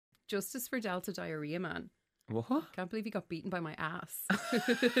Justice for Delta Diarrhea Man. What? Can't believe he got beaten by my ass.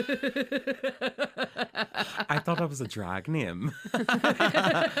 I thought that was a drag name.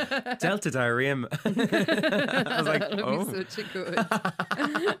 Delta Diarrhea. I was like, That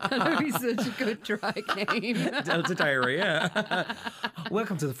would be such a good drag name. Delta Diarrhea.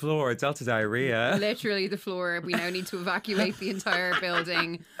 Welcome to the floor, Delta Diarrhea. Literally the floor. We now need to evacuate the entire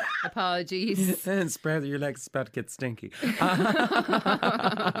building. Apologies. And spread your legs, it's about to get stinky.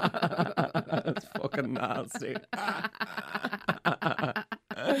 That's fucking nasty. Oh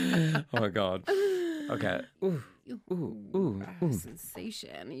my God. Okay. Ooh.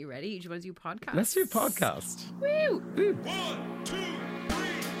 Sensation. Are you ready? Do you want to do podcast? Let's do a podcast. Woo! 1, 2, 3,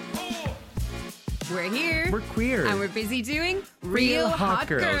 4. We're here. We're queer. And we're busy doing Real Hot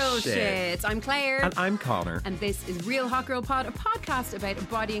Girl Shit. I'm Claire. And I'm Connor. And this is Real Hot Girl Pod, a podcast about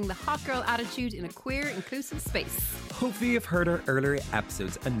embodying the hot girl attitude in a queer, inclusive space. Hopefully you've heard our earlier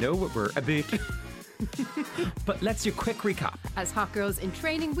episodes and know what we're about. But let's do a quick recap. As hot girls in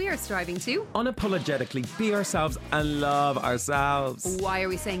training, we are striving to Unapologetically be ourselves and love ourselves. Why are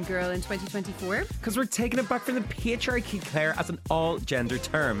we saying girl in 2024? Because we're taking it back from the patriarchy, Claire, as an all-gender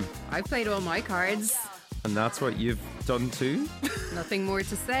term. I've played all my cards. And that's what you've done too? Nothing more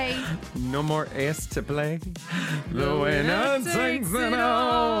to say. No more ace to play. The winner takes it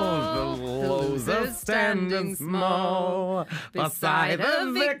all. The losers standing small. Beside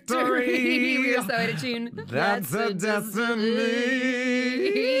the victory. We're so out of tune. That's a destiny.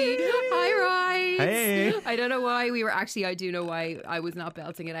 Hi, Ryan. Hey. I don't know why we were actually, I do know why I was not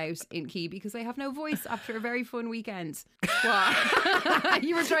belting it out in key, because I have no voice after a very fun weekend. What?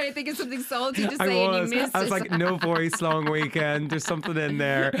 You were trying to think of something salty to say and you missed it. I was like, no voice, long weekend. There's something in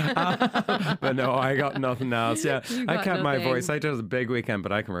there. But no, I got nothing else. Yeah, I kept my voice. I did a big weekend,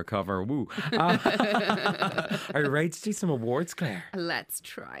 but I can recover. Woo. Are you ready to do some awards, Claire? Let's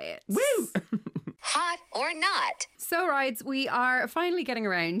try it. Woo! Hot or not? So, Rides, we are finally getting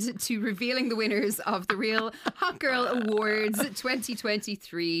around to revealing the winners of the Real Hot Girl Awards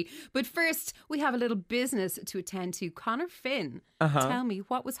 2023. But first, we have a little business to attend to. Connor Finn, tell me,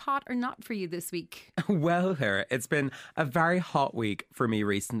 what was hot or not for you this week? Well, Claire, it's been a very hot week for me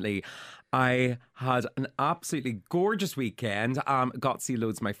recently. I had an absolutely gorgeous weekend. Got to see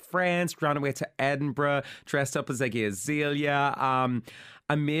loads of my friends, ran away to Edinburgh, dressed up as Iggy Azalea. I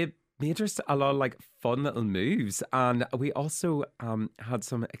made just a lot of like fun little moves, and we also had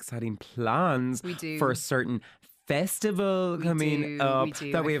some exciting plans for a certain festival coming up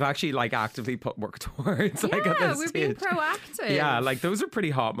that we've actually like actively put work towards. Yeah, like at this we're stage. being proactive. Yeah, like those are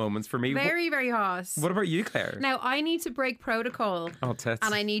pretty hot moments for me. Very, very hot. What about you, Claire? Now, I need to break protocol. Oh, tits.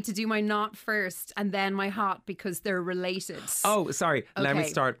 And I need to do my not first and then my hot, because they're related. Oh, sorry. Let me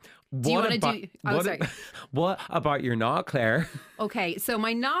Okay. start. Do you want to do... Oh, sorry. What about your not, Claire? Okay, so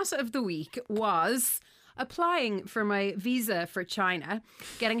my not of the week was applying for my visa for China,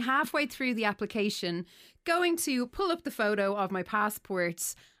 getting halfway through the application, going to pull up the photo of my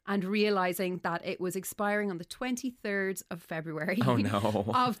passport and realising that it was expiring on the 23rd of February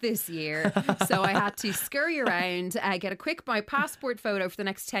of this year. So I had to scurry around, get a quick, my passport photo for the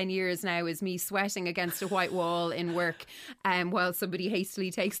next 10 years now is me sweating against a white wall in work while somebody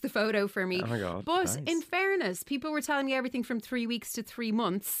hastily takes the photo for me. Oh my God, but nice. in fairness, people were telling me everything from 3 weeks to 3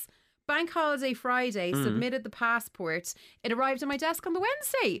 months. Bank holiday Friday, submitted the passport. It arrived on my desk on the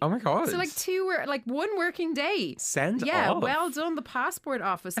Wednesday. Oh my God. So like 1 working day. Send Yeah, off. well done, the passport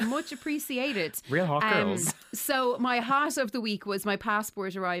office. Much appreciated. Real hot girls. So my hot of the week was my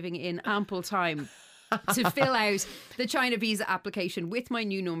passport arriving in ample time to fill out the China visa application with my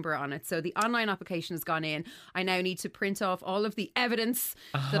new number on it. So the online application has gone in. I now need to print off all of the evidence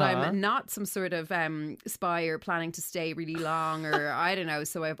that I'm not some sort of spy or planning to stay really long, or I don't know.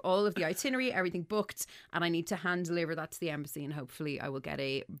 So I have all of the itinerary, everything booked, and I need to hand deliver that to the embassy, and hopefully I will get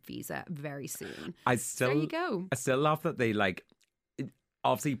a visa very soon. There you go. I still love that they like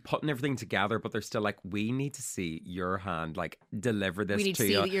obviously putting everything together, but they're still like, we need to see your hand like deliver this We need to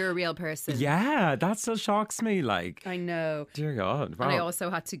see you. that you're a real person. Yeah, that still shocks me. Like, I know. Dear God. Wow. And I also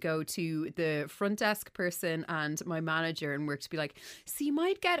had to go to the front desk person and my manager and work to be like, so you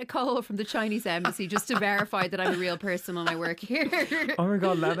might get a call from the Chinese embassy just to verify that I'm a real person and I work here. Oh my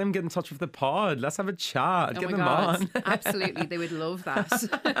God, let them get in touch with the pod. Let's have a chat. Get Oh my them God. on. Absolutely. They would love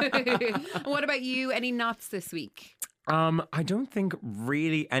that. What about you? Any knots this week? I don't think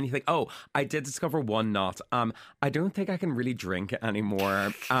really anything. Oh, I did discover one knot. I don't think I can really drink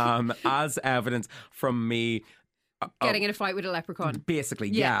anymore. As evidence from me Getting in a fight with a leprechaun. basically,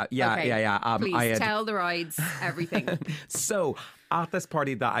 yeah. Okay. Please tell the rides everything. So at this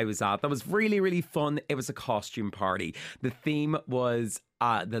party that I was at that was really, really fun. It was a costume party. The theme was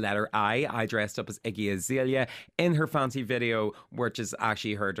the letter I. I dressed up as Iggy Azalea in her fancy video, which is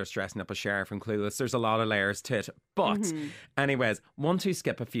actually her just dressing up as Sheriff from Clueless. There's a lot of layers to it. But anyways, one to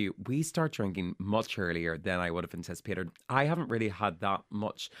skip a few. We start drinking much earlier than I would have anticipated. I haven't really had that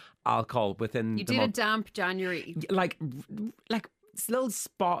much alcohol within You the did a month. damp January. Like little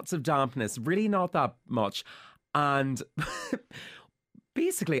spots of dampness, really not that much. And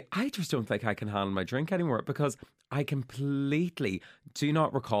basically, I just don't think I can handle my drink anymore because I completely do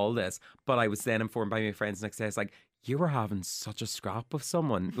not recall this. But I was then informed by my friends the next day, it's like, you were having such a scrap with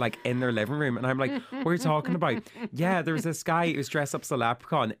someone like in their living room. And I'm like, what are you talking about? Yeah, there was this guy who was dressed up as a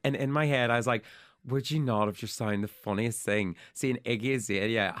leprechaun. And in my head, I was like, would you not have just found the funniest thing seeing Iggy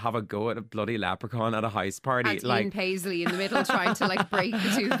Azalea have a go at a bloody leprechaun at a house party? And Ian Paisley in the middle trying to like break the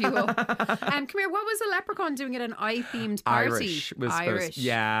two of you up. Come here, what was a leprechaun doing at an eye-themed party? Irish was Irish. supposed,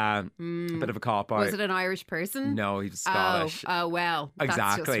 yeah, a bit of a cop out. Was it an Irish person? No, he was Scottish. Oh, well,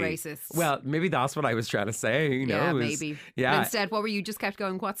 Exactly. that's just racist. Well, maybe that's what I was trying to say. Who yeah, knows? maybe. Yeah. But instead, what were you just kept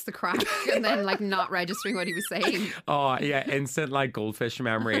going, what's the crack? And then like not registering what he was saying. Oh yeah, instant like goldfish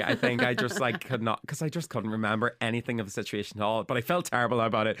memory. I think I just like could not, because I just couldn't remember anything of the situation at all. But I felt terrible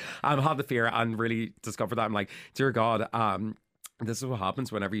about it. I had the fear and really discovered that I'm like, dear God, this is what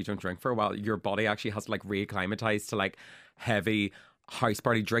happens whenever you don't drink for a while. Your body actually has to like reacclimatize to like heavy house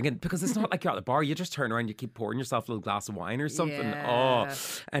party drinking, because it's not like you're at the bar, you just turn around, you keep pouring yourself a little glass of wine or something. Yeah. Oh,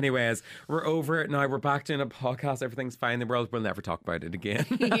 anyways, we're over it now. We're back doing a podcast. Everything's fine in the world. We'll never talk about it again.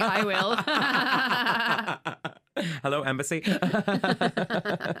 I will. Hello, embassy.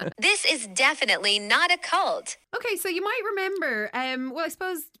 This is definitely not a cult. Okay, so you might remember. Well, I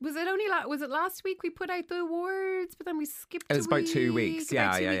suppose was it last week we put out the awards, but then we skipped. It was a about 2 week, weeks.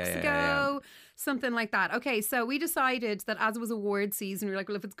 about Yeah, 2 yeah, weeks yeah, ago, something like that. Okay, so we decided that as it was award season, we were like,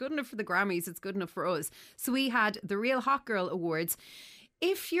 well, if it's good enough for the Grammys, it's good enough for us. So we had the Real Hot Girl Awards.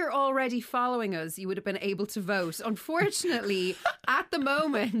 If you're already following us, you would have been able to vote. Unfortunately, at the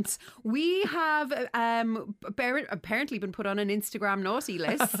moment, we have apparently been put on an Instagram naughty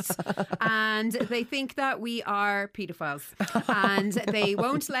list, and they think that we are paedophiles, and they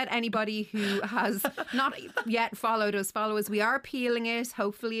won't let anybody who has not yet followed us follow us. We are appealing it.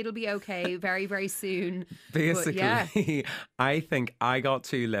 Hopefully, it'll be okay very, very soon. Basically, But yeah. I think I got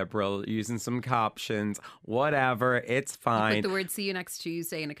too liberal using some captions. Whatever, it's Put fine. the word "see you next Tuesday"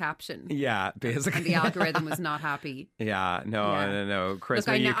 in a caption. Yeah, basically. And the algorithm was not happy. Yeah, no, Yeah. no.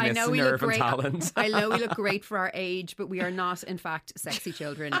 Charisma, Look, I know we look nerve, and great. talent. I know we look great for our age, but we are not, in fact, sexy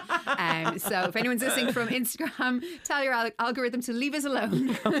children. So if anyone's listening from Instagram, tell your algorithm to leave us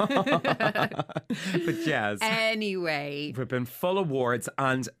alone. But yes, Anyway, we've been full awards,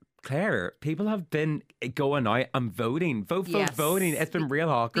 and Claire, people have been going out and voting. Vote, Yes. voting. It's been real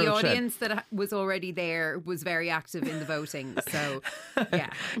hot the girl shit. audience that was already there was very active in the voting. So,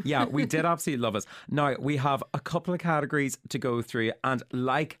 yeah. Yeah, we did absolutely love us. Now, we have a couple of categories to go through, and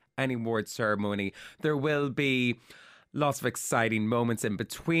like any award ceremony, there will be lots of exciting moments in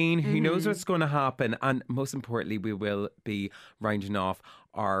between. Who knows what's going to happen? And most importantly, we will be rounding off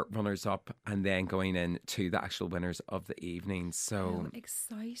our runners up and then going into the actual winners of the evening. So,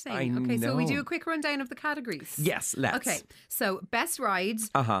 Exciting. I Okay, so we know. do a quick rundown of the categories. yes, let's. Okay, so best ride,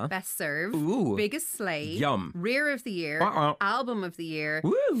 Uh-huh. best serve, Ooh. biggest sleigh, Yum. rear of the year, Uh-uh. album of the year,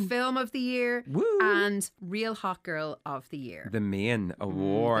 Woo. film of the year, Woo. and real hot girl of the year. The main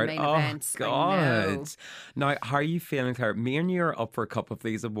award. main oh, event, I God. know. Now, how are you feeling, Claire? Me and you are up for a couple of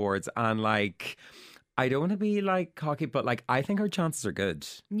these awards, and like, I don't want to be like cocky, but like, I think our chances are good.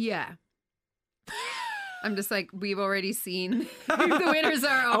 Yeah. I'm just like, we've already seen who the winners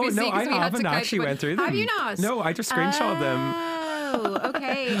are, obviously. oh, no, I 'cause we had haven't to count actually them. went through them. Have you not? No, I just screenshot them. Oh,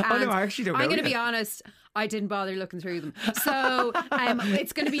 okay. Oh, no, And I actually don't know I'm going to yet. be honest. I didn't bother looking through them. So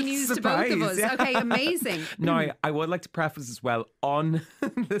it's going to be news to both of Surprise, us. yeah. Okay, amazing. Now, I would like to preface as well, on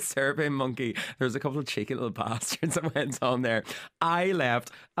the Survey Monkey, there's a couple of cheeky little bastards that went on there. I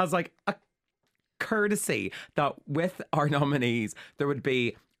left as like a courtesy that with our nominees, there would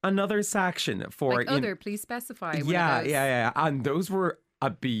be another section for... Like other, please specify. one of Yeah, those. yeah. And those were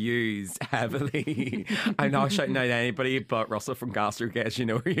abused heavily. I'm not shouting out anybody, but Russell from Gastrogate, you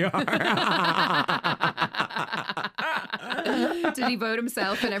know who you are. Did he vote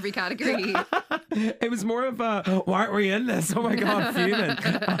himself in every category? It was more of a, why aren't we in this? Oh my God, fuming.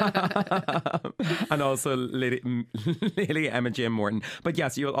 And also Lily Emma Jim Morton. But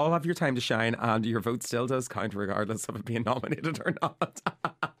yes, you'll all have your time to shine, and your vote still does count regardless of it being nominated or not.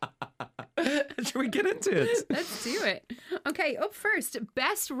 Should we get into it? Let's do it. Okay, up first,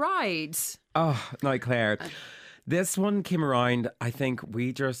 best ride. Oh, now Claire, This one came around, I think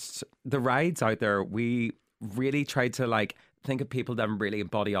the rides out there, we really tried to like think of people that really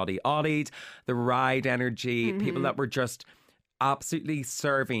embody Oddie, the ride energy, people that were just absolutely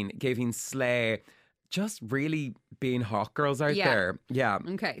serving, giving slay, just really being hot girls out there. Yeah.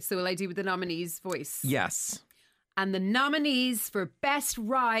 Okay, so will I do with the nominees' voice? Yes. And the nominees for Best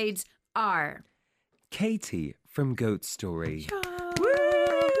Ride are... Katie from Goat Story.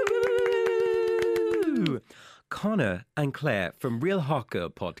 Woo! Connor and Claire from Real Hot Girl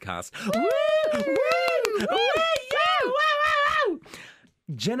Podcast. Woo! Woo! Woo!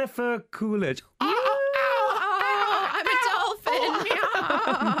 Jennifer Coolidge. I'm a dolphin.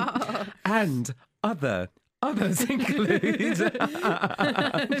 And others include.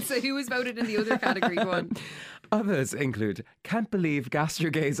 So who was voted in the other category? Go on. Others include Can't Believe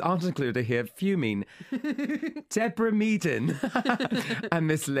Gastrogays aren't included here, fuming. Deborah Meaden and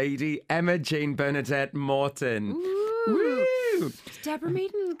Miss Lady Emma Jane Bernadette Morton. Woo! Deborah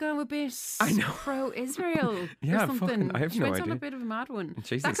Meaden go a bit pro-Israel Yeah, or something. fucking- I have She no went on idea. a bit of a mad one.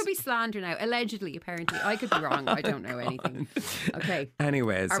 Jesus. That could be slander now. Allegedly, apparently. I could be wrong. I don't know anything. Okay.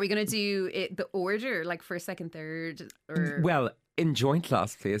 Anyways, Are we going to do it the order, like first, second, third? Or... well, in joint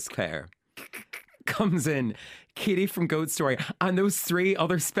last place, Claire comes in Katie from Goat Story and those three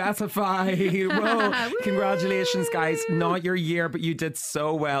others specify. Whoa, congratulations, guys. Not your year, but you did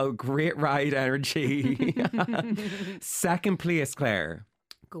so well. Great ride energy. Second place, Claire.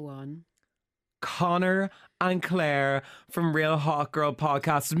 Go on. Connor and Claire from Real Hot Girl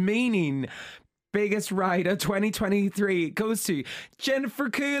Podcast, meaning biggest ride of 2023 goes to Jennifer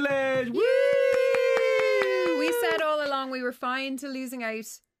Coolidge. Woo! We said all along we were fine to losing out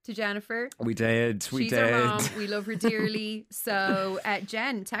to Jennifer. We did. She's our mom. We love her dearly. So,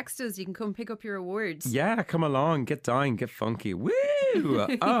 Jen, text us. You can come pick up your awards. Yeah, come along, get down, get funky. Woo!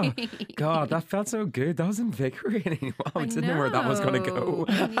 Oh, God, that felt so good. That was invigorating. Wow, I didn't know where that was going to go.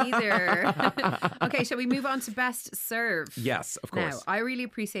 Me neither. Okay, shall we move on to Best Serve? Yes, of course. Now, I really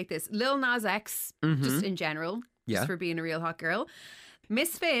appreciate this. Lil Nas X, just in general, Yeah. just for being a real hot girl.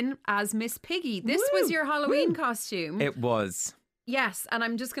 Miss Finn as Miss Piggy. This was your Halloween costume. It was. Yes, and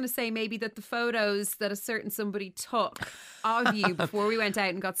I'm just going to say maybe that the photos that a certain somebody took of you before we went out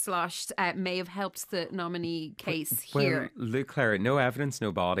and got sloshed may have helped the nominee case here. Well, look, Claire, no evidence,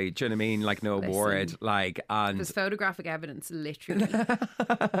 no body. Do you know what I mean? Like, no award. Listen, Like, and There's photographic evidence, literally.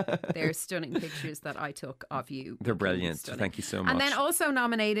 They're stunning pictures that I took of you. they're brilliant. Stunning. Thank you so much. And then also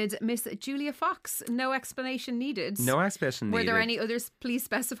nominated Miss Julia Fox. No explanation needed. no explanation Were needed. there any others, please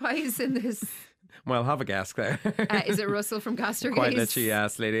specify, in this? Well, have a guess, Claire. Is it Russell from Gastrogays? Quite literally,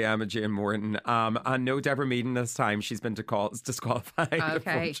 yes. Lady Emma Jane Morton. And no Deborah Meaden this time. She's been disqualified, Okay.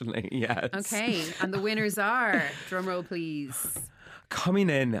 unfortunately. Yes. Okay, and the winners are, drumroll please. Coming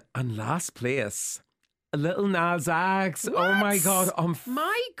in and last place, Little Nas X. Oh my God.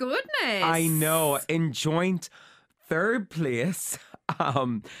 My goodness. I know. In joint third place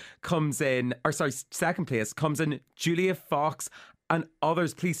second place comes in Julia Fox and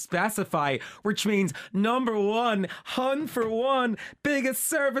others, please specify, which means number one, Hun for one, biggest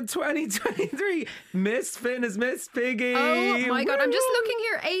serve in 2023. Miss Finn is Miss Piggy. Oh my God, I'm just Woo! looking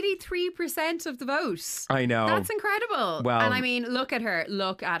here, 83% of the vote. I know. That's incredible. Well- and I mean, look at her.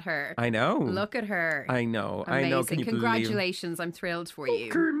 Look at her. I know. Look at her. I know. Amazing. I know. Can you Congratulations. I'm thrilled for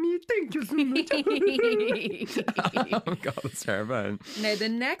you. Kermit, thank you so much. Oh God, it's terrible. Now, the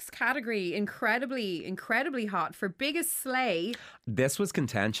next category, incredibly hot for biggest slay. This was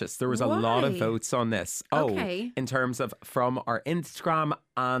contentious. There was a lot of Why? votes on this. Okay. In terms of from our Instagram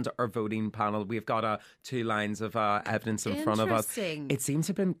and our voting panel, we've got 2 lines of evidence in front of us. Interesting. It seems to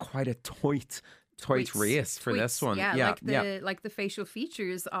have been quite a tight race for this Tweets, one. Yeah, like the facial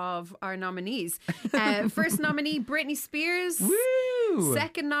features of our nominees. First nominee, Britney Spears. Woo!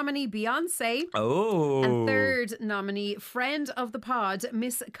 Second nominee, Beyonce. Oh. And third nominee, friend of the pod,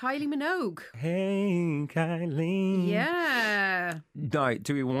 Miss Kylie Minogue. Hey, Kylie. Yeah. Now,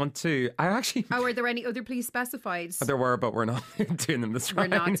 do we want to? I actually. Oh, were there any other please specified? There were, but we're not doing them this We're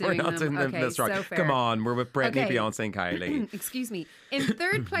round. not doing them. them Okay, this round. so fair. Come on, we're with Britney, Okay. Beyonce, and Kylie. Excuse me. In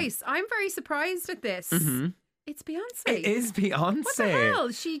third place, I'm very surprised at this. It's Beyonce. It is Beyonce. What the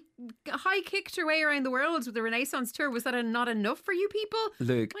hell? She high kicked her way around the world with the Renaissance tour. Was that not enough for you people?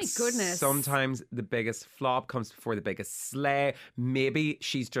 Look, My goodness. sometimes the biggest flop comes before the biggest slay. Maybe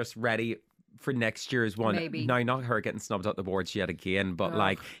she's just ready for next year's one. Maybe. Now, not her getting snubbed at the boards yet again, but Ugh,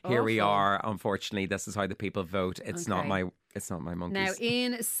 like here we awful. are. Unfortunately, this is how the people vote. It's not Okay. my monkeys. Now,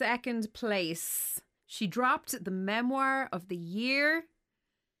 in second place, she dropped the memoir of the year.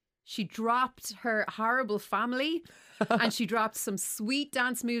 She dropped her horrible family and she dropped some sweet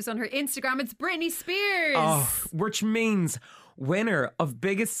dance moves on her Instagram. It's Britney Spears. Oh, which means winner of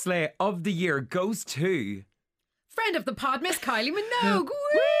biggest slay of the year goes to Friend of the pod, Miss Kylie Minogue.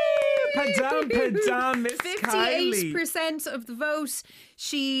 Padam, Miss Kylie. 58% of the vote.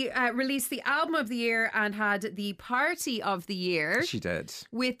 She released the album of the year and had the party of the year She did.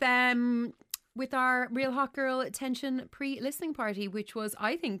 with our Real Hot Girl Attention pre-listening party, which was,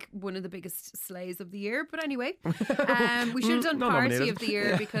 I think, one of the biggest slays of the year. But anyway, we should have done Not party nominated. of the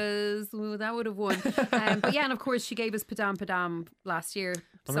year because that would have won. But yeah, and of course she gave us Padam Padam last year,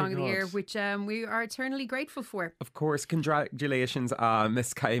 Oh my Song of the Year, God. which we are eternally grateful for. Of course, congratulations,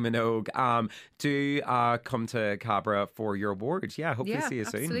 Miss Kylie Minogue. Do come to Cabra for your award. Yeah, hopefully Yeah, see you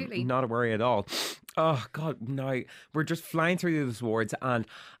soon. absolutely. Not a worry at all. Oh, God, no. We're just flying through these awards, and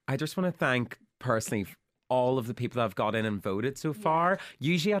I just want to thank, personally, all of the people that have got in and voted so far.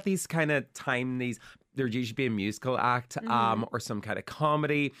 Usually at these kind of there'd usually be a musical act or some kind of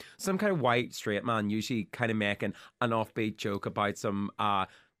comedy, some kind of white straight man usually kind of making an offbeat joke about some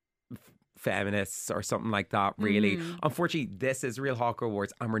feminists or something like that, really. Unfortunately, this is Real Hawker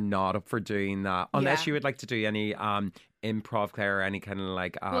Awards and we're not up for doing that. Unless Yeah. you would like to do any improv, Claire, or any kind of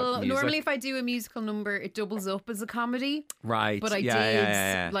like Well, music. normally if I do a musical number, it doubles up as a comedy. Right. But I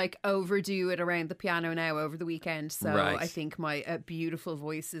yeah. did like overdo it around the piano now over the weekend. So Right. I think my beautiful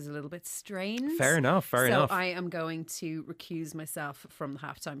voice is a little bit strained. Fair enough, fair enough. So I am going to recuse myself from the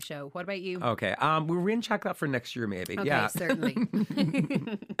halftime show. What about you? Okay. We'll re-check that for next year, maybe. Okay, Yeah. certainly.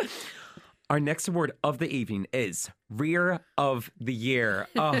 Our next award of the evening is Rear of the Year.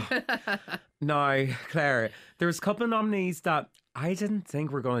 Oh. Now, Claire, there's a couple of nominees that I didn't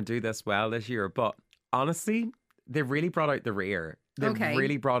think were going to do this well this year, but honestly, they really brought out the rear. They Okay.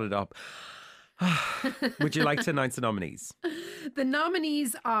 really brought it up. Would you like to announce the nominees? The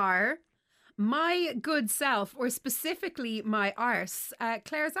nominees are My Good Self, or specifically My Arse,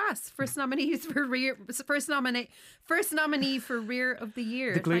 Claire's Ass. First nominees for first nominee for Rear of the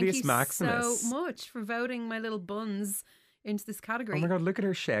Year. The Thank gluteus you maximus. so much for voting my little buns into this category. Oh my God, look at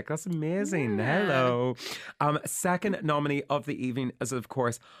her shake. That's amazing. Yeah. Hello. Second nominee of the evening is, of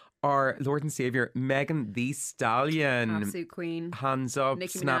course, our Lord and Saviour, Megan Thee Stallion. Absolute queen. Hands up,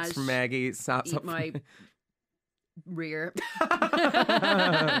 Nicki snaps Minaj, for Maggie, snaps Eat up my rear.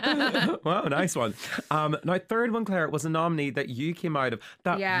 Wow, nice one. Now, third one, Claire, was a nominee that you came out of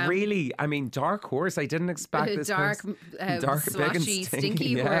that Yeah. really, I mean, dark horse. I didn't expect this. Dark, dark, big and slushy, stinky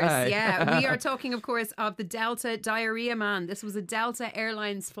yeah, horse. Yeah, we are talking, of course, of the Delta Diarrhea Man. This was a Delta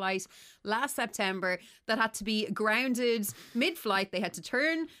Airlines flight last September that had to be grounded mid-flight. They had to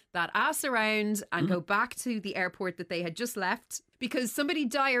turn that ass around and go back to the airport that they had just left because somebody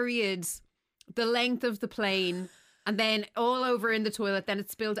diarrheaed the length of the plane. And then all over in the toilet, then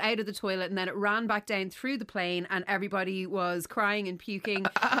it spilled out of the toilet and then it ran back down through the plane and everybody was crying and puking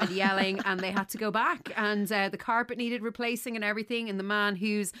and yelling and they had to go back and the carpet needed replacing and everything. And the man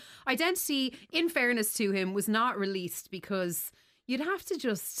whose identity, in fairness to him, was not released because you'd have to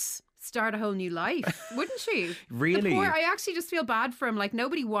just start a whole new life, wouldn't you? Really? The poor, I actually just feel bad for him. Like,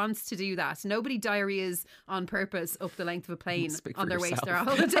 nobody wants to do that. Nobody diarrheas on purpose up the length of a plane Speak for on their way to their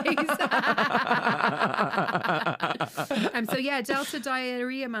yourself. holidays. So yeah, Delta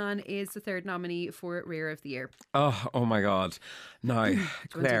Diarrhea Man is the third nominee for Rear of the Year. Oh my God. Now, Do you want to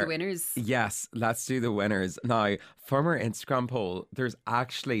do Claire. the winners? Yes, let's do the winners. Now, from our Instagram poll, there's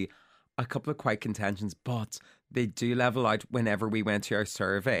actually a couple of quite contentions, but they do level out whenever we went to our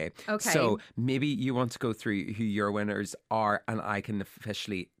survey. Okay. So maybe you want to go through who your winners are and I can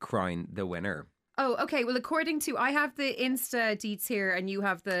officially crown the winner. Oh, okay. Well, according to, I have the Insta deets here and you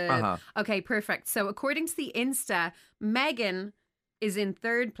have the, Uh-huh. okay, perfect. So according to the Insta, Megan is in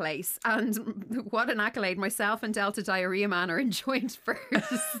third place. And what an accolade. Myself and Delta Diarrhea Man are in joint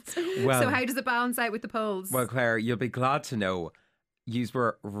first. Well- so how does it balance out with the polls? Well, Claire, you'll be glad to know yous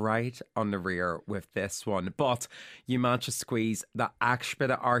were right on the rear with this one, but you managed to squeeze the ash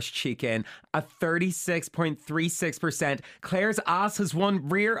bit of arse cheek in at 36.36%. Claire's ass has won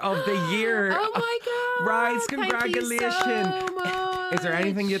rear of the year. Oh my God. Right, Thank you congratulations. so much. Is there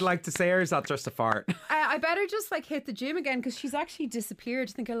anything you'd like to say, or is that just a fart? I better just like hit the gym again because she's actually disappeared.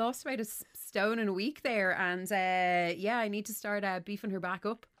 I think I lost about a stone in a week there. And yeah, I need to start beefing her back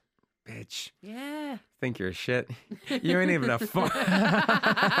up. Bitch, Yeah. think you're shit. You ain't even a fart.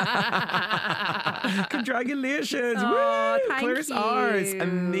 Congratulations. Aw, Woo! thank Claire's ours. you.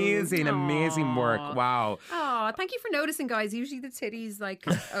 Amazing, amazing work. Aw. Wow. Oh, thank you for noticing, guys. Usually the titties like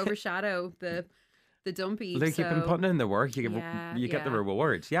overshadow the the dumpy. Look, you've been so putting in the work. You get the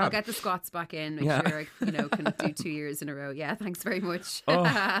reward. Yeah. I'll get the squats back in. Make Yeah. sure I, can do 2 years in a row. Yeah, thanks very much.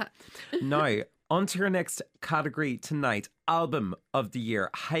 Oh. Now, on to your next category tonight. Album of the year.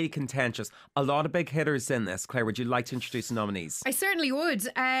 Highly contentious. A lot of big hitters in this. Claire, would you like to introduce the nominees? I certainly would.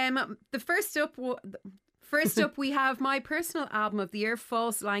 The first up. First up, we have my personal album of the year,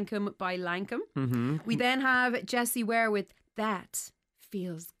 False Lankum by Lankum. Mm-hmm. We then have Jessie Ware with That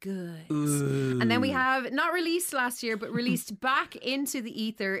Feels Good. Ooh. And then we have, not released last year, but released back into the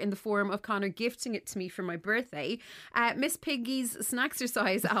ether in the form of Connor gifting it to me for my birthday, Miss Piggy's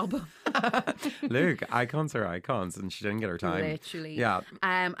Snacksercise album. Look, icons are icons, and she didn't get her time. Literally. Yeah.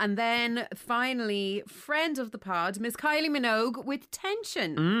 And then finally, friend of the pod, Miss Kylie Minogue with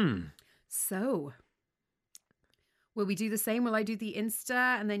Tension. So, will we do the same? Will I do the Insta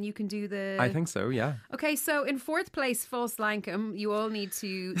and then you can do the... I think so, yeah. Okay, so in fourth place, False Lankum. You all need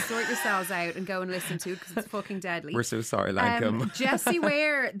to sort yourselves out and go and listen to it because it's fucking deadly. We're so sorry, Lankum. Jessie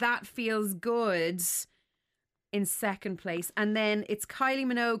Ware, That Feels Good in second place. And then it's Kylie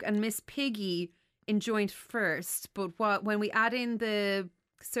Minogue and Miss Piggy in joint first. But when we add in the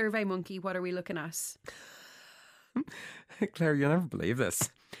Survey Monkey, what are we looking at? Claire, you'll never believe this.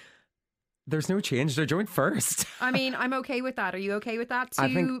 There's no change. They're joined first. I mean, I'm okay with that. Are you okay with that? I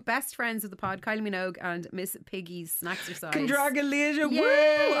Two think- best friends of the pod, Kylie Minogue and Miss Piggy's Snacksercise. Congratulations. Yay,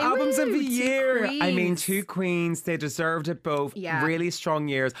 Woo! Albums of woo, the two year. I mean, queens. 2 queens. They deserved it both. Yeah. Really strong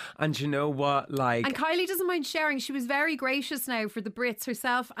years. And you know what? Like, And Kylie doesn't mind sharing. She was very gracious now for the Brits.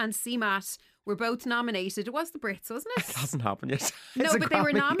 Herself and CMAT were both nominated. It was the Brits, wasn't it? it hasn't happened yet. No, It's a but they were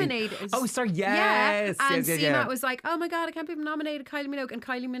Grammy. nominated. Oh, sorry. Yeah, Yes. and yes, CMAT was like, "Oh my god, I can't believe I'm nominated Kylie Minogue." And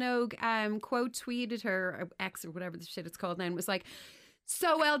Kylie Minogue quote tweeted her ex or whatever the shit it's called now, and was like,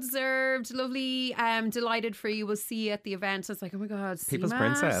 "So well deserved, lovely, delighted for you. We'll see you at the event." So it's like, oh my god, People's CMAT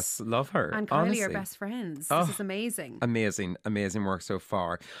princess. Love her. and Kylie honestly. are best friends. Oh. This is amazing. Amazing, amazing work so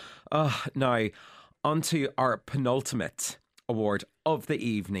far. Now, on to our penultimate award of the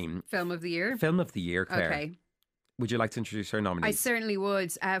evening. Film of the year. Film of the year, Claire. Okay. Would you like to introduce our I nominees? certainly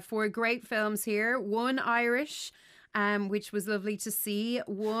would. 4 great films here. 1 Irish, which was lovely to see.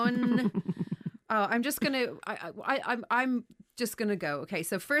 1. I'm just gonna. I'm just gonna go. Okay,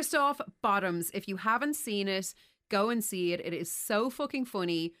 so first off, Bottoms. If you haven't seen it, go and see it. It is so fucking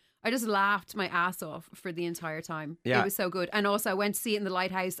funny. I just laughed my ass off for the entire time. Yeah. It was so good. And also, I went to see it in the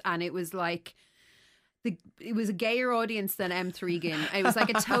Lighthouse, and it was like. It was a gayer audience than M3gan. It was like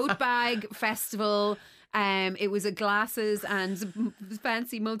a tote bag festival. It was a glasses and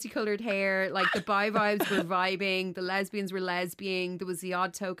fancy multicolored hair. Like the bi vibes were vibing, the lesbians were lesbianing. There was the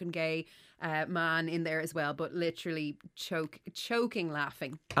odd token gay man in there as well, but literally choking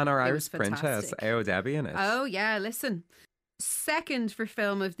laughing. And our It Irish was princess, fantastic. Ao Debbie, in it. Oh yeah, listen. Second for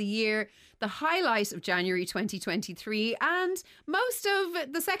film of the year, the highlight of January 2023 and most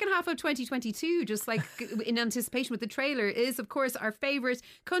of the second half of 2022, just like in anticipation with the trailer, is of course our favourite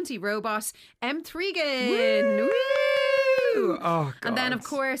cunty robot, M3gan. Woo! Oh, God. And then of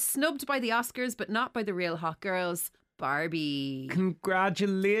course, snubbed by the Oscars but not by the real hot girls, Barbie.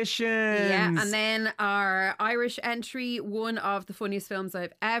 Congratulations. Yeah, and then our Irish entry, one of the funniest films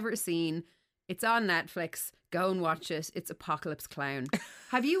I've ever seen. It's on Netflix. Go and watch it. It's Apocalypse Clown.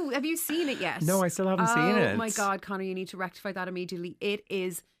 Have you seen it yet? No, I still haven't seen it. Oh my God, Connor, you need to rectify that immediately. It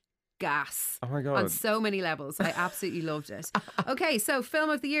is gas. Oh my God. On so many levels. I absolutely loved it. Okay, so film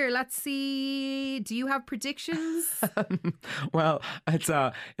of the year. Let's see. Do you have predictions? Well,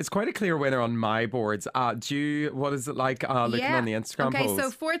 it's quite a clear winner on my boards. What is it like looking on the Instagram Okay, polls?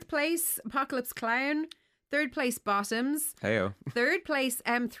 so fourth place, Apocalypse Clown. Third place, Bottoms. Heyo. Third place,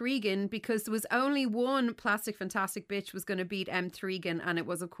 M3gan, because there was only one plastic fantastic bitch was going to beat M3gan, and it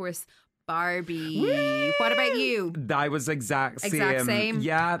was, of course, Barbie. What about you? I was exact same.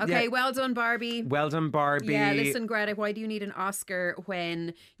 Yeah. Okay, yeah. well done, Barbie. Well done, Barbie. Yeah, listen, Greta, why do you need an Oscar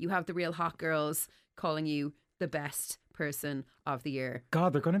when you have the real hot girls calling you the best person of the year?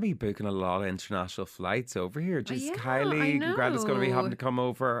 God, they're going to be booking a lot of international flights over here. Just yeah, I Kylie, know. Greta's going to be having to come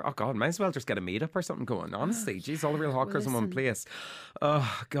over. Oh God, might as well just get a meetup or something going. Honestly, geez, all the real hot Well, girls in one listen. place.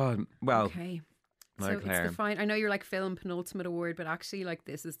 Oh God. Well, Okay. now, So it's Claire. the fine. I know you're like film penultimate award, but actually, like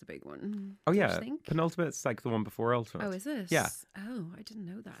this is the big one. Oh Don't you yeah, think? penultimate's like the one before ultimate. Oh, is it? Yeah. Oh, I didn't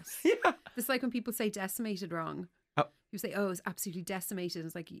know that. Yeah. It's like when people say decimated wrong. Oh. You say, oh, it's absolutely decimated.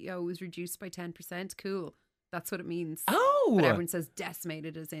 It's like, oh, it was reduced by 10%. Cool. That's what it means. Oh. But everyone says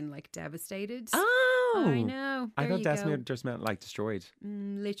decimated as in like devastated. Oh. I know. I There thought you decimated go. just meant like destroyed.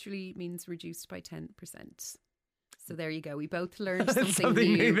 Literally means reduced by 10%. So there you go. We both learned something,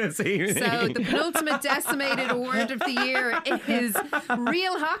 Something new this evening. So the penultimate decimated award of the year is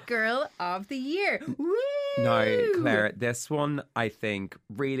Real Hot Girl of the Year. Woo! Now, Claire, this one, I think,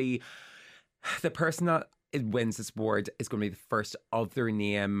 really, the person that wins this award is going to be the first of their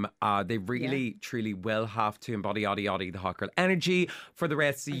name. They really, truly will have to embody the hot girl energy for the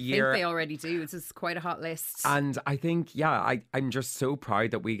rest of the I year. think they already do. This is quite a hot list. And I think, I'm just so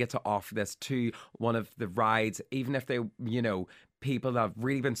proud that we get to offer this to one of the rides, even if they, people that have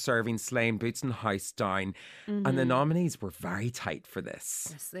really been serving slaying boots and house down. And the nominees were very tight for this.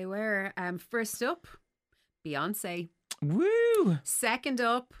 Yes, they were. First up, Beyonce. Woo! Second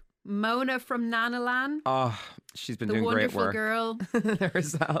up, Mona from Nanalan. Oh, she's been The doing great wonderful work girl.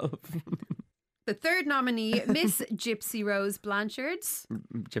 herself. The third nominee, Miss Gypsy Rose Blanchard.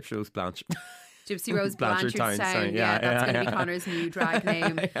 Gypsy Rose Blanche. Gypsy Rose Blanchardstown, Blanchardstown. sorry. Yeah, that's going to be yeah. Connor's new drag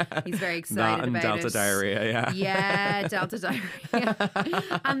name. He's very excited That and about Delta it. Diarrhea, yeah. Yeah, Delta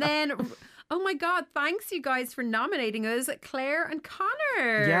Diarrhea. And then, oh my God, thanks you guys for nominating us, Claire and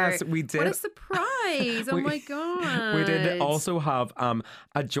Connor. Yes, we did. What a surprise. Oh my God. We did also have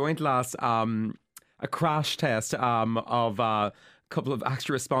a joint last, a crash test of a couple of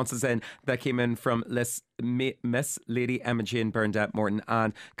extra responses in that came in from Miss Lady Emma Jane Bernadette Morton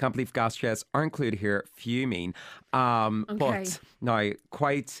and Can't Believe Gas Chess are included here, fuming. But now,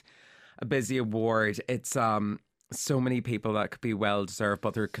 quite a busy award. It's so many people that could be well deserved,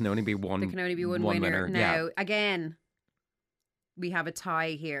 but there can only be one. There can only be one winner. Now, again, we have a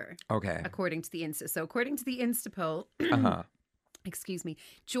tie here. Okay. According to the Insta. So according to the Insta poll, excuse me,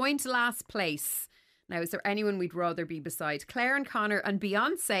 joint last place. Now, is there anyone we'd rather be beside Claire and Connor and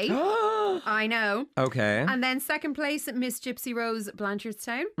Beyonce? I know. Okay. And then second place, Miss Gypsy Rose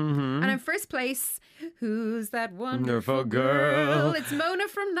Blanchardstown. And in first place, who's that wonderful Wonderful girl? It's Mona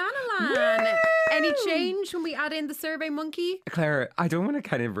from Nanalan. Any change when we add in the Survey Monkey? Claire, I don't want to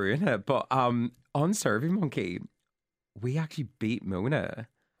kind of ruin it, but on Survey Monkey, we actually beat Mona.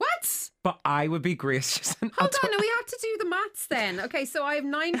 What? But I would be gracious. Hold on, now we have to do the maths then. Okay, so I have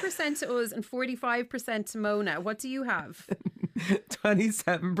 9% to us and 45% to Mona. What do you have?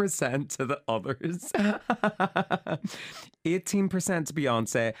 27% to the others. 18% to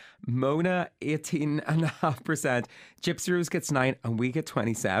Beyonce. Mona, 18.5%. Gypsy Rose gets 9 and we get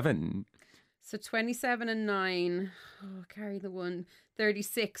 27. So 27 and 9. Oh, carry the one.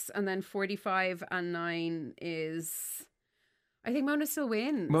 36 and then 45 and 9 is... I think Mona still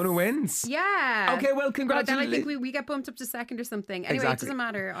wins. Mona wins. Yeah. Okay, well, But then congratulations. I think we get bumped up to second or something. Anyway, Exactly. it doesn't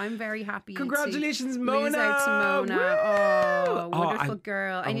matter. I'm very happy. Congratulations, to Mona. Lose out to Mona. Woo! Oh, Oh, wonderful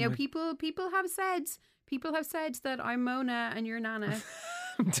girl. And oh you know, my- people have said that I'm Mona and you're Nana.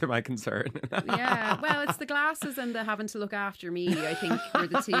 To my concern. Yeah, well, it's the glasses and the having to look after me, I think, were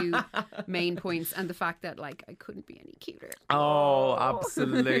the two main points. And the fact that, like, I couldn't be any cuter. Oh,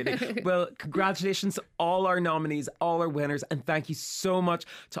 absolutely. Well, congratulations to all our nominees, all our winners, and thank you so much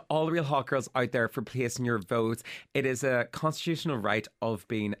to all the real hot girls out there for placing your votes. It is a constitutional right of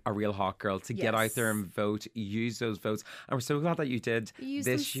being a real hot girl to get out Yes. there and vote, use those votes. And we're so glad that you did You used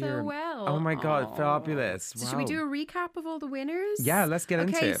this them year. so well. Oh my God, Aw. fabulous. So Wow. should we do a recap of all the winners? Yeah, let's get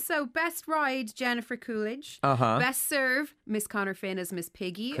into Okay, it. so best ride, Jennifer Coolidge. Uh-huh. Best serve, Miss Connor Finn as Miss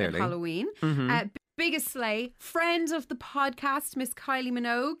Piggy Clearly. at Halloween. Biggest slay, friend of the podcast, Miss Kylie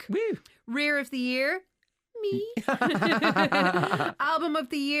Minogue. Woo. Rear of the year, me. Album of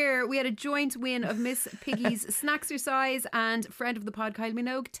the year, we had a joint win of Miss Piggy's Snacksercise and friend of the pod, Kylie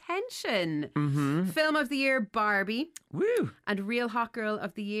Minogue, Tension. Film of the year, Barbie. Woo. And Real Hot Girl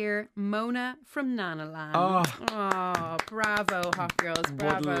of the Year, Mona from Nanalan. Oh. Bravo, Hot Girls.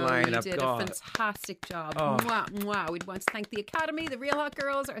 What a Bravo. You lineup, did God. a fantastic job. Oh. Mwah, mwah. We'd want to thank the Academy, the Real Hot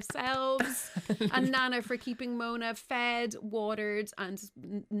Girls, ourselves, and Nana for keeping Mona fed, watered, and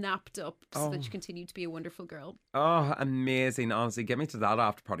napped up so that she continued to be a wonderful girl. Oh, amazing. Honestly, get me to that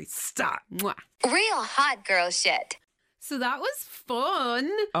after party. Stop. Mwah. Real hot girl shit. So that was fun.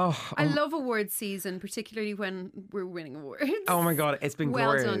 Oh, I love award season, particularly when we're winning awards. oh my God, it's been Well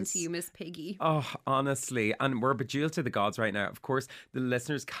glorious. done to you, Miss Piggy. Oh, honestly. And we're bejeweled to the gods right now. Of course, the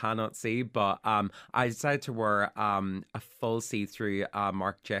listeners cannot see, but I decided to wear a full see-through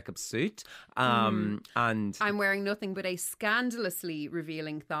Marc Jacobs suit. And I'm wearing nothing but a scandalously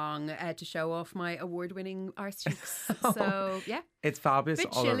revealing thong to show off my award-winning arse cheeks. So, yeah, it's fabulous bit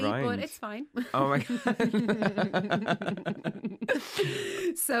all chilly, around. but it's fine. Oh my God.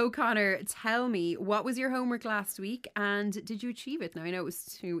 So, Connor, tell me, what was your homework last week and did you achieve it? Now, I know it was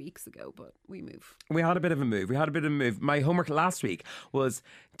 2 weeks ago, but we move. We had a bit of a move. My homework last week was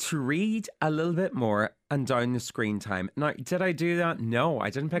to read a little bit more and down the screen time. Now, did I do that? No,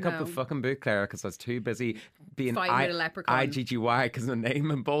 I didn't pick up the No. fucking book, Claire, because I was too busy being Fighting with a leprechaun. IGGY because the name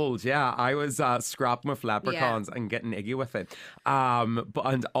and bold. Yeah, I was scrapping with leprechauns and getting iggy with it. But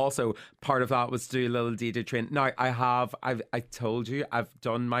and also part of that was to do a little D-Day train. Now I told you I've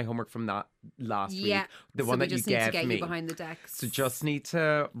done my homework from that last Yeah. week. The So one we that you just need to gave get me. you behind the decks. So just need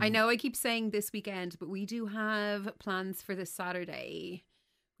to. I know I keep saying this weekend, but we do have plans for this Saturday,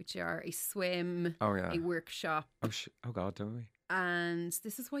 which are a swim, Oh yeah. a workshop, Oh God, don't we? and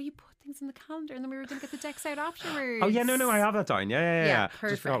this is why you put things in the calendar, and then we were going to get the decks out afterwards. Oh yeah, no, I have that down. Yeah. Yeah,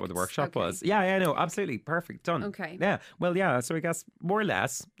 Just forgot what the perfect. workshop Okay. was. Yeah, no, absolutely perfect, done. Okay. Yeah, well, yeah. So I guess more or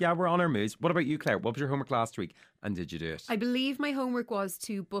less, yeah, we're on our moves. What about you, Claire? What was your homework last week, and did you do it? I believe my homework was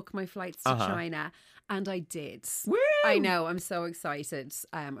to book my flights to China, and I did. Woo! I know, I'm so excited.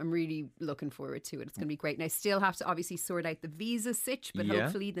 I'm really looking forward to it. It's going to be great. And I still have to obviously sort out the visa sitch, but Yeah.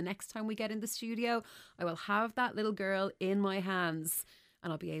 hopefully the next time we get in the studio, I will have that little girl in my hands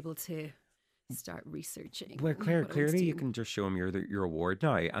and I'll be able to start researching. Well, Claire, what I want to clearly you do. can just show them your award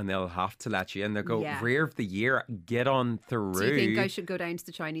now, and they'll have to let you in. They'll go, Yeah. Rear of the Year, get on through. Do you think I should go down to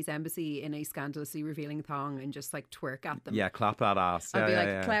the Chinese embassy in a scandalously revealing thong and just like twerk at them? Yeah, clap that ass. I'll be like,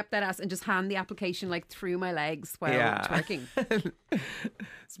 yeah. clap that ass and just hand the application like through my legs while Yeah. twerking.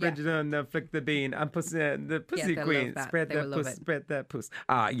 Spread it on the flick the bean and pussy the pussy they'll queen. love that. Spread They that will love puss. it. Spread that puss.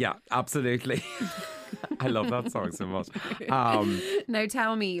 Yeah, absolutely. I love that song so much. Now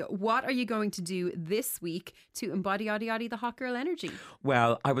tell me, what are you going to do this week to embody the hot girl energy?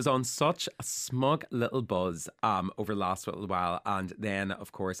 Well, I was on such a smug little buzz over the last little while, and then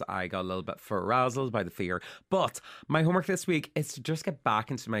of course I got a little bit frazzled by the fear. But my homework this week is to just get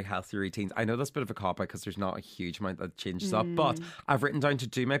back into my healthy routines. I know that's a bit of a cop out because there's not a huge amount that changes up, but I've written down to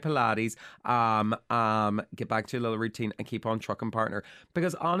do my Pilates, get back to a little routine, and keep on trucking partner,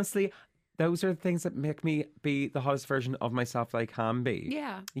 because honestly, those are the things that make me be the hottest version of myself that I can be.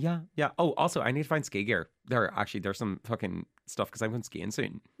 Yeah. Yeah. Oh, also, I need to find ski gear. There's some fucking stuff because I'm going skiing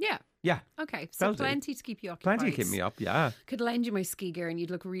soon. Yeah. Yeah. Okay. So That'll do. plenty to keep you occupied. Plenty to keep me up, yeah. Could lend you my ski gear and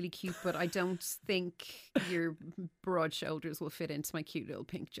you'd look really cute, but I don't think your broad shoulders will fit into my cute little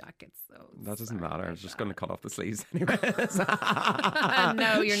pink jacket. So That doesn't sorry matter. I about was just that. going to cut off the sleeves anyways.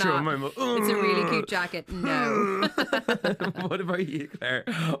 No, you're Show not. my It's a really cute jacket. No. What about you, Claire?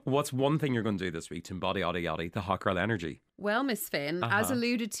 What's one thing you're going to do this week to embody the hot girl energy? Well, Miss Finn, as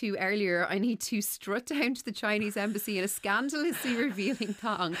alluded to earlier, I need to strut down to the Chinese embassy in a scandalously revealing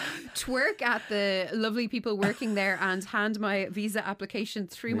thong, twerk at the lovely people working there, and hand my visa application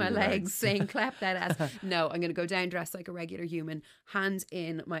through my legs, saying, clap that ass. No, I'm going to go down dressed like a regular human, hand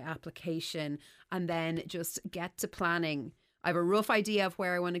in my application, and then just get to planning. I have a rough idea of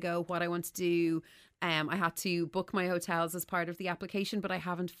where I want to go, what I want to do. I had to book my hotels as part of the application, but I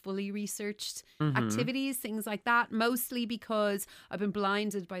haven't fully researched activities, things like that, mostly because I've been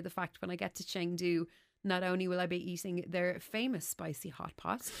blinded by the fact when I get to Chengdu, not only will I be eating their famous spicy hot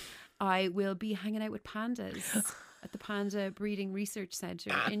pot, I will be hanging out with pandas at the Panda Breeding Research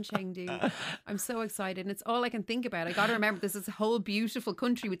Centre in Chengdu. I'm so excited, and it's all I can think about. I got to remember this is a whole beautiful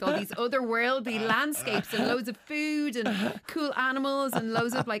country with all these otherworldly landscapes and loads of food and cool animals and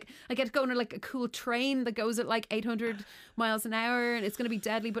loads of like, I get to go on like a cool train that goes at like 800 miles an hour and it's going to be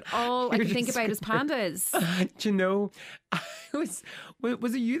deadly, but all I can think about is pandas. Do you know, was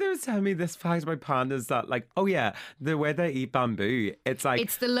it you that was telling me this fact about pandas that, like, oh yeah, the way they eat bamboo, it's like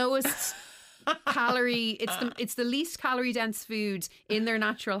It's the lowest calorie, it's the least calorie dense food in their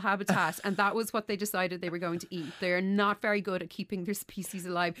natural habitat, and that was what they decided they were going to eat. They're not very good at keeping their species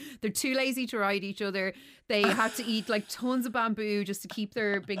alive. They're too lazy to ride each other. They had to eat like tons of bamboo just to keep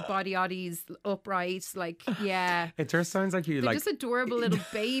their big body oddies upright. Like, yeah. it just sounds like you They're like just adorable little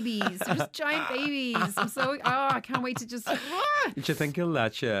babies. They're just giant babies. I can't wait to just Do you think he'll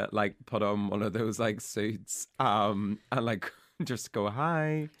let you like put on one of those like suits and like just go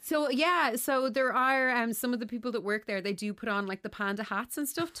hi? So yeah, so there are some of the people that work there, they do put on like the panda hats and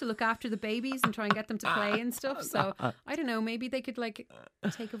stuff to look after the babies and try and get them to play and stuff. So I don't know, maybe they could like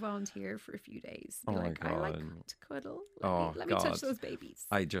take a volunteer for a few days. Be Oh my like, I like God. to cuddle. Oh, Let me God. touch those babies.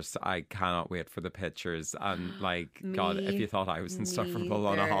 I cannot wait for the pictures, and like God, if Me you thought I was insufferable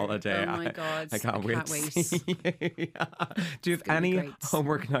on a neither. holiday, Oh my God, I can't I wait can't to wait. see you. Do you have gonna be any great.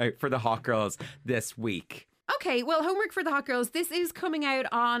 homework now for the hot girls this week? Okay, well, homework for the hot girls. This is coming out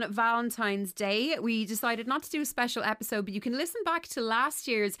on Valentine's Day. We decided not to do a special episode, but you can listen back to last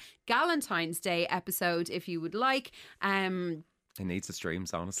year's Galentine's Day episode if you would like. It needs the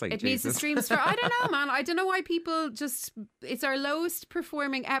streams, honestly. It needs the Jesus. streams for, I don't know, man. I don't know why people just, it's our lowest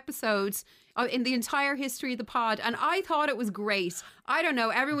performing episode in the entire history of the pod, and I thought it was great. I don't know.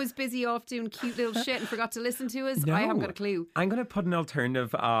 Everyone was busy off doing cute little shit and forgot to listen to us. I haven't got a clue. I'm going to put an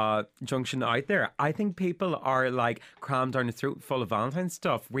alternative junction out there. I think people are like crammed down the throat full of Valentine's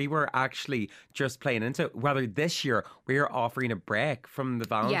stuff. We were actually just playing into it. Whether this year we are offering a break from the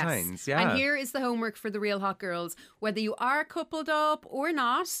Valentine's. Yes. Yeah. And here is the homework for the Real Hot Girls. Whether you are coupled up or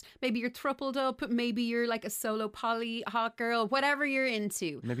not, maybe you're thrupled up, maybe you're like a solo poly hot girl, whatever you're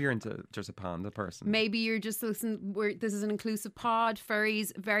into. Maybe you're into just a panda person. Maybe you're just listening. This is an inclusive pod.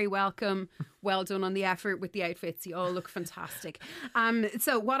 Furries, very welcome. Well done on the effort with the outfits. You all look fantastic.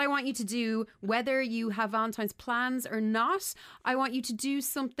 So what I want you to do, whether you have Valentine's plans or not, I want you to do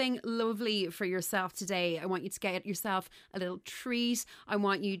something lovely for yourself today. I want you to get yourself a little treat. I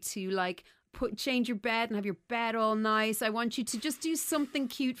want you to change your bed and have your bed all nice. I want you to just do something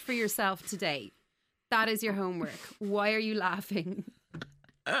cute for yourself today. That is your homework. Why are you laughing?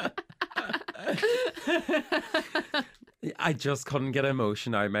 I just couldn't get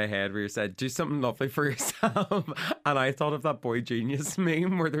emotion out of my head where you said, do something lovely for yourself. And I thought of that Boy Genius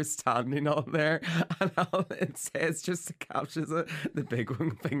meme where they're standing on there and all it says, just captions it, the big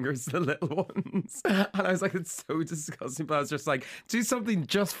one fingers the little ones. And I was like, it's so disgusting. But I was just like, do something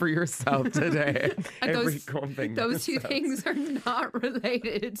just for yourself today. And those two things are not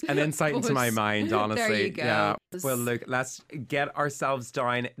related. An insight into my mind, honestly. There you go. Yeah. Well, look, let's get ourselves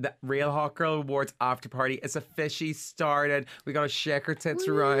down. The Real Hot Girl Awards after party is officially started. We got to shake our tits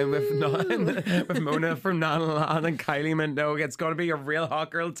around with Mona from Nana Lan and Kylie Minogue. It's going to be a real hot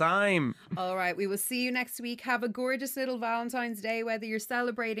girl time. All right, we will see you next week. Have a gorgeous little Valentine's Day, whether you're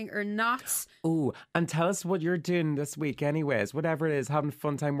celebrating or not. Oh, and tell us what you're doing this week anyways. Whatever it is, having a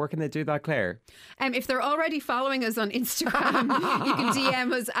fun time. Where can they do that, Claire? If they're already following us on Instagram, you can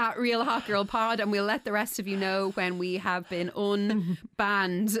DM us at Real Hot Girl Pod, and we'll let the rest of you know when we have been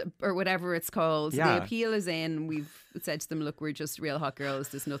unbanned or whatever it's called. Yeah. The appeal is in. We've said to them, look, we're just real hot girls.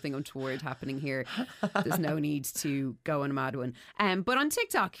 There's nothing untoward happening here. There's no need to go on a mad one. But on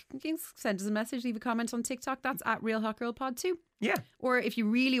TikTok, you can send us a message, leave a comment on TikTok. That's at Real Hot Girl Pod too. Yeah. Or if you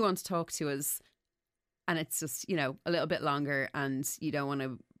really want to talk to us and it's just, a little bit longer and you don't want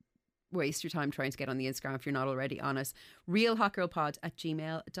to waste your time trying to get on the Instagram if you're not already on it,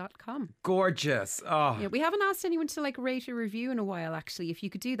 realhotgirlpod@gmail.com. Gorgeous. Oh. Yeah, we haven't asked anyone to rate a review in a while, actually. If you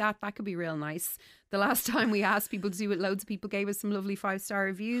could do that, that could be real nice. The last time we asked people to do it, loads of people gave us some lovely 5-star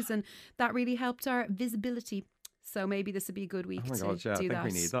reviews, and that really helped our visibility. So maybe this would be a good week Oh my to God, yeah, do I that.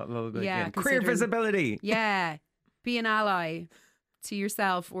 think we need that a little bit Yeah, again. Queer visibility. Yeah, be an ally to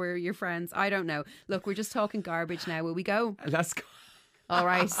yourself or your friends. I don't know. Look, we're just talking garbage now. Will we go? Let's go. All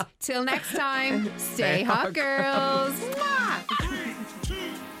right. Till next time, stay hot, girls.